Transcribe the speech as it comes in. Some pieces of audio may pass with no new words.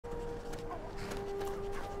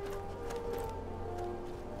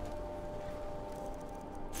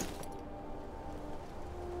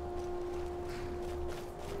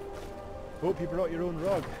Hope you brought your own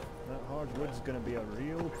rug. That hardwood's gonna be a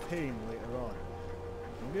real pain later on.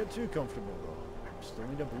 Don't get too comfortable though. Still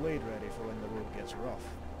need a blade ready for when the road gets rough.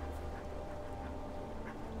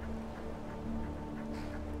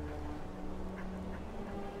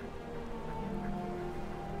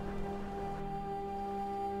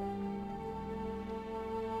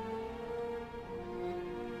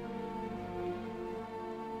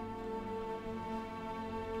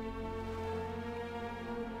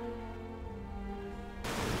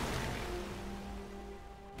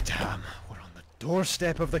 Damn, we're on the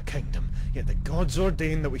doorstep of the kingdom, yet the gods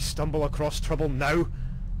ordain that we stumble across trouble now?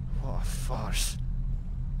 What a farce.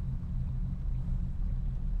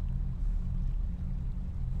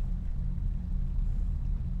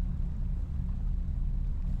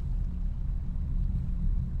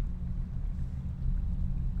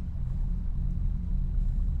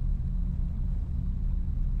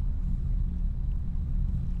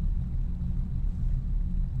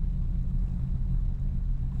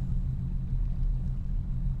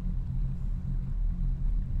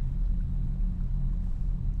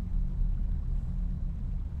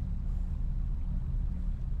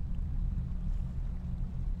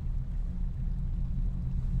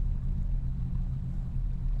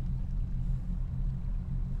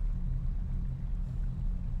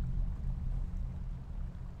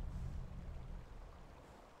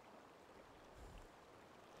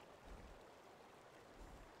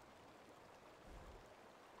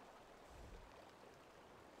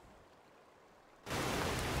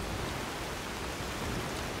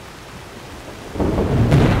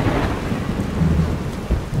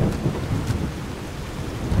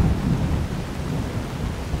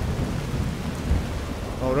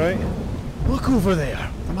 Alright, look over there.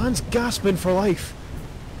 The man's gasping for life.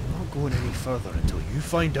 I'm not going any further until you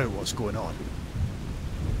find out what's going on.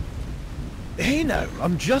 Hey now,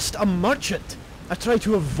 I'm just a merchant. I try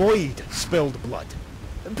to avoid spilled blood.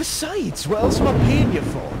 Besides, what else am I paying you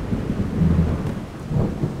for?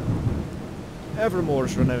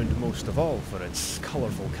 Evermore's renowned most of all for its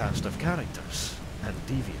colourful cast of characters and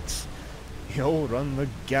deviants. You'll run the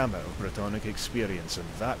gamut of Brittonic experience in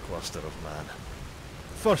that cluster of man.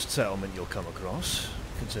 First settlement you'll come across,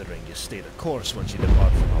 considering you stay the course once you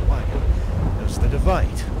depart from a wagon, is the Divide,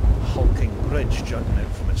 a hulking bridge jutting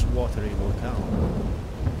out from its watery locale.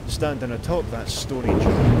 Standing atop that stony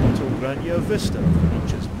jump, it'll grant you a vista of the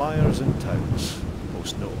reaches, mires and towns,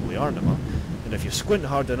 most notably Arnima, and if you squint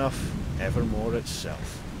hard enough, Evermore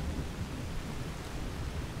itself.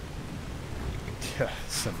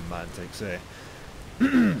 Semantics, eh?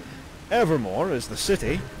 Evermore is the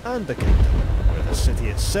city and the kingdom, where the city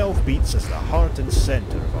itself beats as the heart and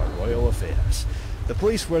centre of our royal affairs. The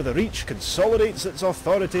place where the Reach consolidates its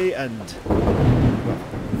authority and, well,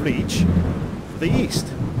 reach for the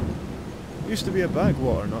East. Used to be a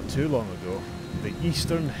backwater not too long ago, the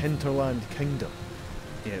Eastern Hinterland Kingdom.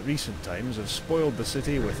 Yet recent times have spoiled the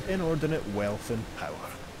city with inordinate wealth and power.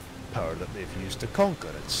 Power that they've used to conquer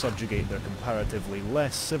and subjugate their comparatively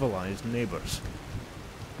less civilized neighbours.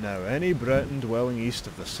 Now any Breton dwelling east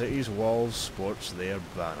of the city's walls sports their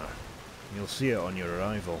banner. You'll see it on your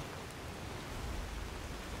arrival.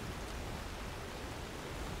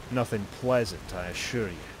 Nothing pleasant, I assure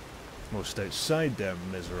you. Most outside their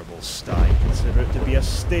miserable sty consider it to be a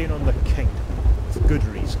stain on the kingdom, with good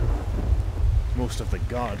reason. Most of the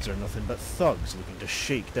guards are nothing but thugs looking to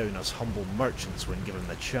shake down us humble merchants when given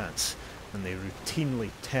the chance, and they routinely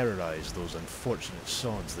terrorise those unfortunate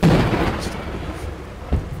sods that refuse to leave.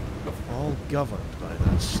 All governed by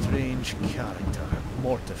that strange character,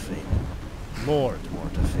 Mortefain. Lord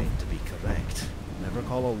Mortefain, to be correct. Never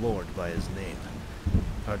call a lord by his name.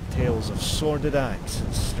 Heard tales of sordid acts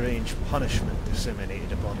and strange punishment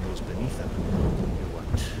disseminated upon those beneath him, who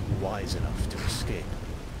weren't wise enough to escape.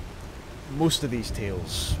 Most of these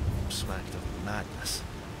tales smacked of madness.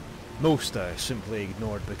 Most I simply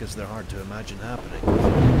ignored because they're hard to imagine happening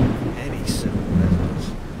with any civil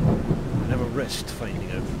residents. I never risked finding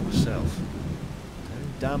out for myself.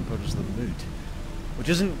 It dampers the mood, which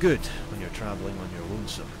isn't good when you're travelling on your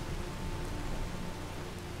lonesome.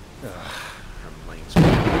 Reminds me,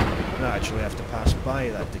 I actually have to pass by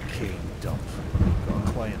that decaying dump. Got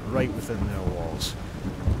a client right within their walls.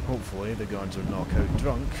 Hopefully the guards are knockout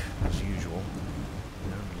drunk, as usual.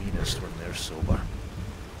 They're meanest when they're sober.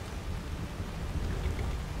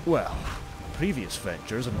 Well, previous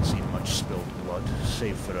ventures haven't seen much spilled blood,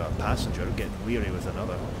 save for a passenger getting weary with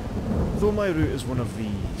another, though my route is one of the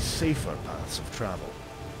safer paths of travel.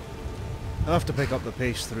 I have to pick up the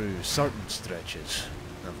pace through certain stretches,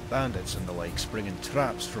 of bandits and the like springing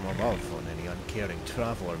traps from above on any uncaring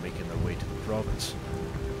traveller making their way to the province.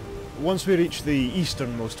 Once we reach the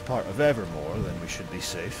easternmost part of Evermore, then we should be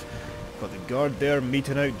safe. But the guard there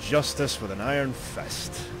meting out justice with an iron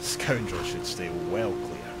fist. Scoundrels should stay well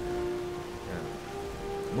clear.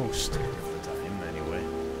 Yeah. Most of the time, anyway.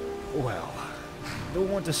 Well, don't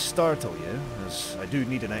want to startle you, as I do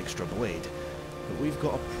need an extra blade. But we've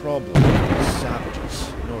got a problem with these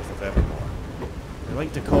savages north of Evermore. They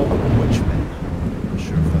like to call them witchmen. I'm not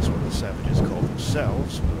sure if that's what the savages call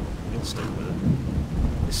themselves, but we'll stick with it.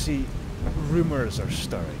 You see, rumours are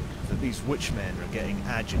stirring that these witchmen are getting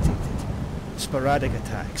agitated. Sporadic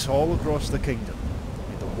attacks all across the kingdom,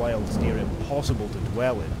 make the wilds near impossible to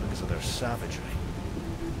dwell in because of their savagery.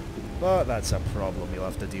 But that's a problem you'll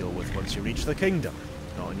have to deal with once you reach the kingdom,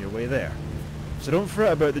 not on your way there. So don't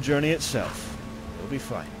fret about the journey itself. You'll be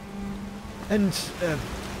fine. And,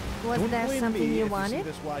 Was don't there blame something me you if wanted? you see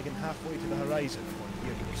this wagon halfway to the horizon when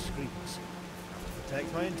you hear your screams. I have to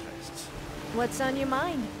protect my interests. What's on your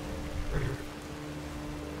mind?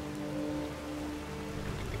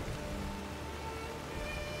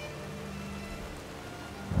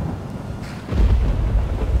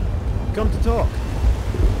 Come to talk.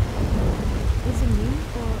 Is it me,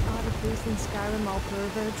 or are the priests in Skyrim all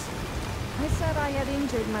perverts? I said I had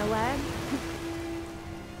injured my leg.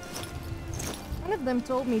 One of them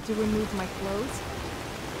told me to remove my clothes.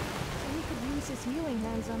 So he could use his healing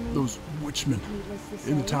hands on me. Those witchmen Needless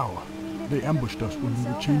to in the say, tower, he needed they to ambushed us heal when we were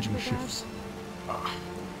himself changing after that. shifts.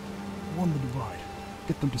 Won the divide.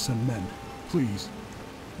 Get them to send men, please.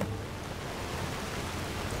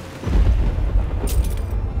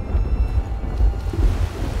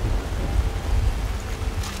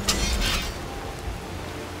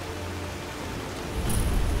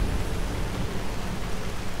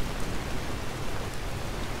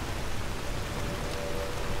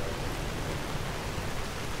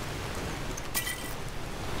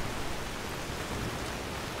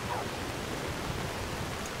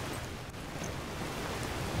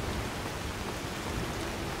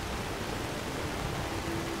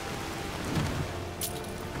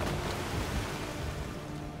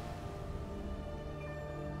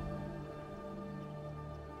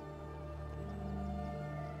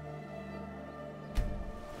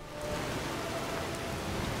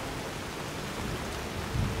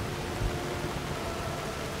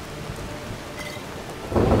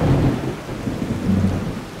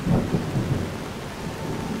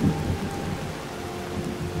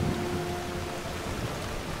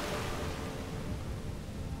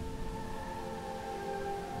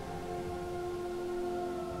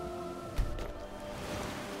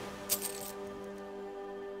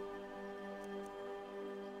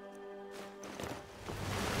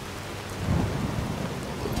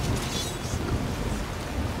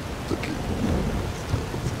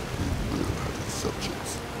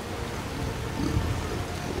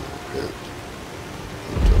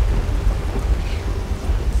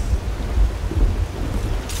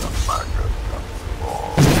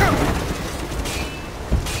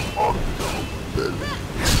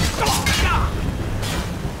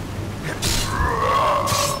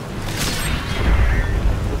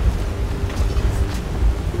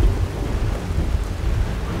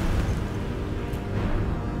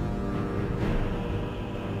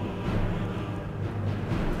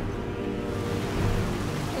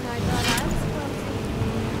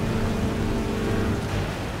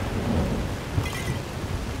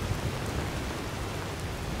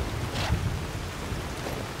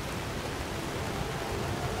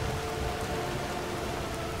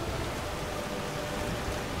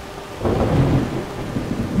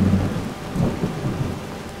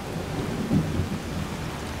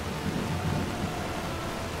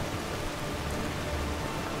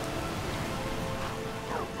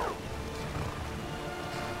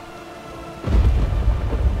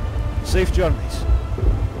 Safe journeys.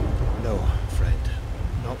 No, friend.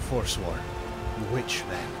 Not forsworn.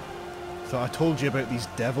 Witchmen. Thought I told you about these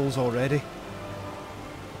devils already?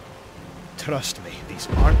 Trust me, these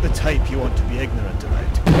aren't the type you want to be ignorant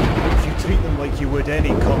about. If you treat them like you would any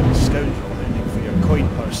common scoundrel hounding for your coin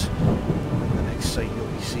purse, the next sight you'll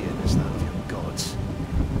be seeing is that of your gods.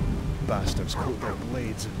 Bastards coat their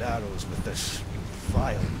blades and arrows with this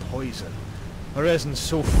vile poison. A resin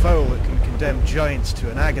so foul it can condemn giants to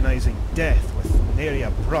an agonizing death with nary a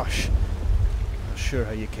brush. Not sure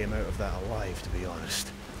how you came out of that alive, to be honest.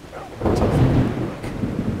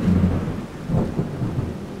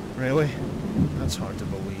 Really? That's hard to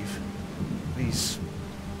believe. These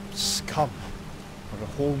scum are a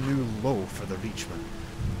whole new low for the Reachmen.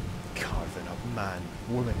 Carving up man,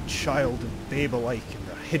 woman, child and babe alike in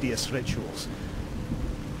their hideous rituals.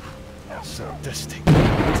 Sadistic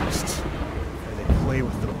artists. How they play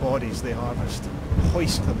with the bodies they harvest,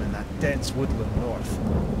 hoist them in that dense woodland north.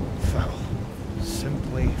 Foul.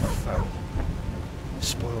 Simply foul.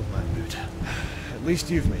 Spoiled my mood. At least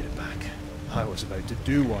you've made it back. I was about to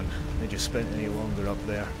do one. Had you spent any longer up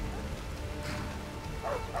there?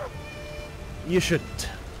 You shouldn't.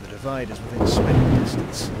 The divide is within spitting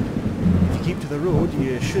distance. If you keep to the road,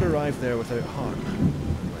 you should arrive there without harm.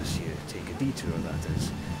 Unless you take a detour, that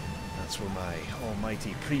is. That's where my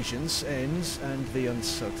almighty prescience ends and the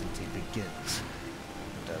uncertainty begins.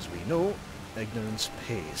 And as we know, ignorance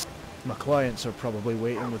pays. My clients are probably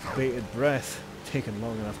waiting with bated breath, taken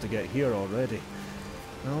long enough to get here already.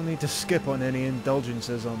 I'll need to skip on any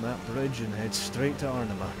indulgences on that bridge and head straight to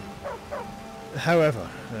Arnima. However,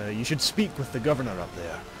 you should speak with the governor up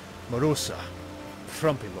there, Morosa.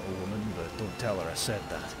 Frumpy little woman, but don't tell her I said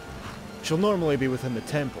that. She'll normally be within the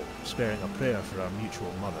temple, sparing a prayer for our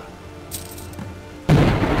mutual mother.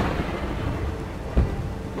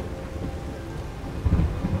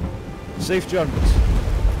 Safe journeys.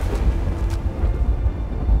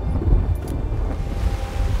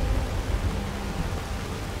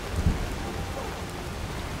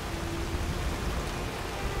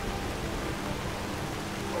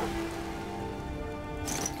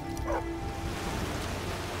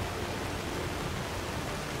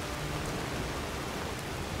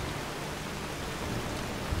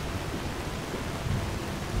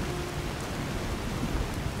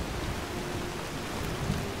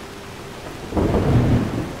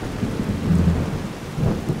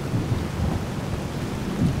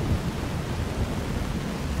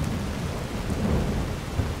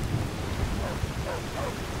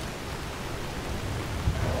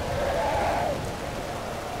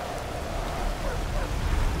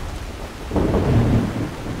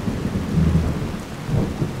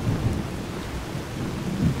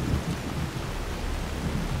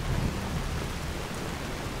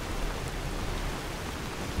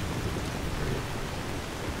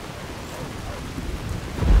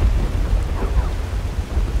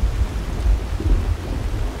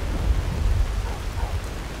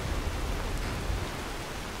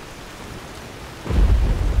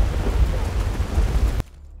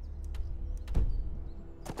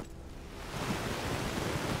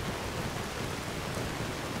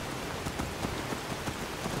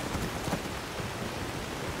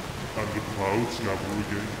 And the clouds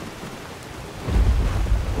navigate.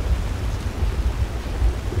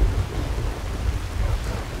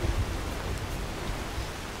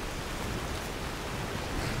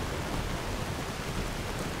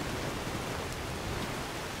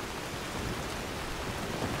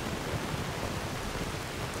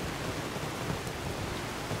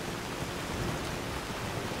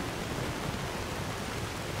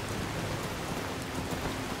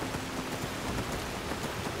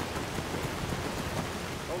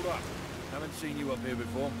 Hold up. Haven't seen you up here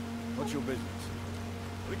before. What's your business?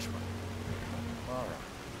 Which one? Alright.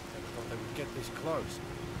 Never thought they would get this close.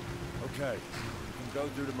 Okay. You can go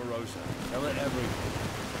through to Morosa. Tell her everything.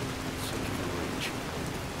 Seek the reach.